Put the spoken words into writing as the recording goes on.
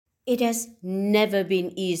It has never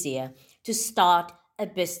been easier to start a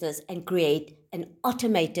business and create an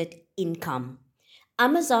automated income.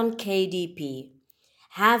 Amazon KDP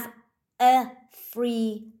have a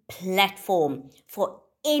free platform for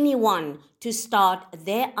anyone to start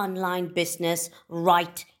their online business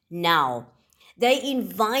right now. They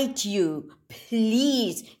invite you,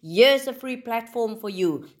 please, here's a free platform for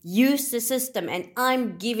you. Use the system, and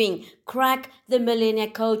I'm giving Crack the Millionaire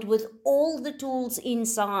Code with all the tools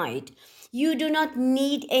inside. You do not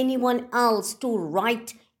need anyone else to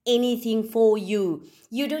write anything for you.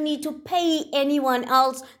 You don't need to pay anyone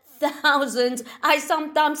else thousands. I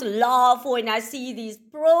sometimes laugh when I see these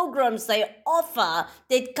programs they offer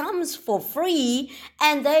that comes for free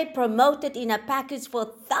and they promote it in a package for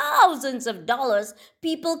thousands of dollars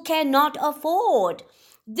people cannot afford.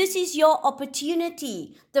 This is your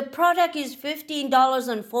opportunity. The product is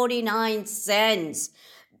 $15.49.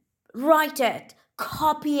 Write it,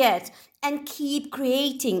 copy it, and keep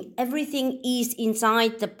creating. Everything is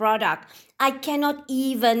inside the product. I cannot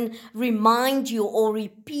even remind you or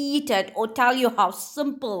repeat it or tell you how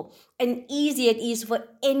simple and easy it is for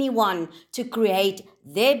anyone to create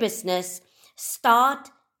their business. Start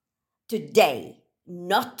today,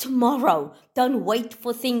 not tomorrow. Don't wait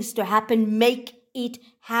for things to happen. Make it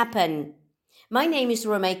happen. My name is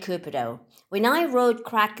Romay Cupido. When I wrote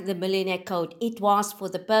Crack the Millionaire Code, it was for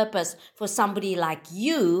the purpose for somebody like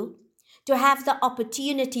you to have the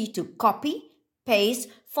opportunity to copy, paste,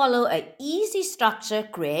 follow an easy structure,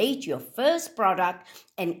 create your first product,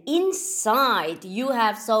 and inside you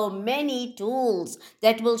have so many tools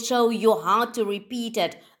that will show you how to repeat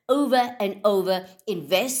it over and over.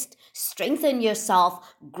 Invest, strengthen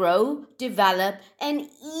yourself, grow, develop, and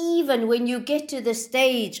even when you get to the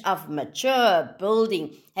stage of mature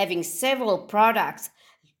building, having several products,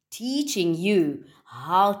 teaching you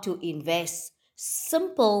how to invest.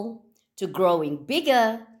 Simple to growing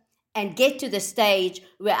bigger and get to the stage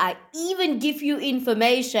where I even give you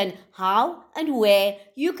information how and where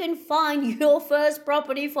you can find your first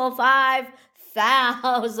property for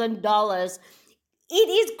 $5,000. It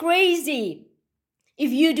is crazy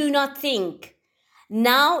if you do not think.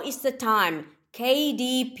 Now is the time.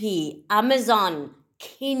 KDP, Amazon,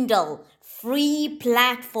 Kindle, free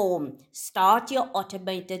platform. Start your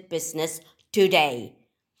automated business today.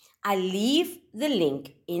 I leave the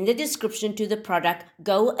link in the description to the product.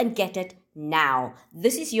 Go and get it now.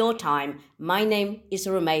 This is your time. My name is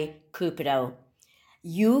Romay Cupido.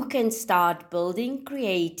 You can start building,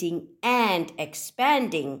 creating, and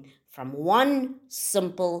expanding from one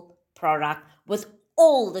simple product with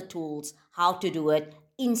all the tools how to do it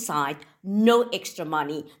inside. No extra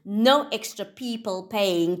money, no extra people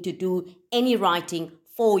paying to do any writing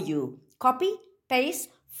for you. Copy, paste,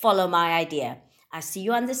 follow my idea. I see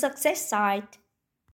you on the success side.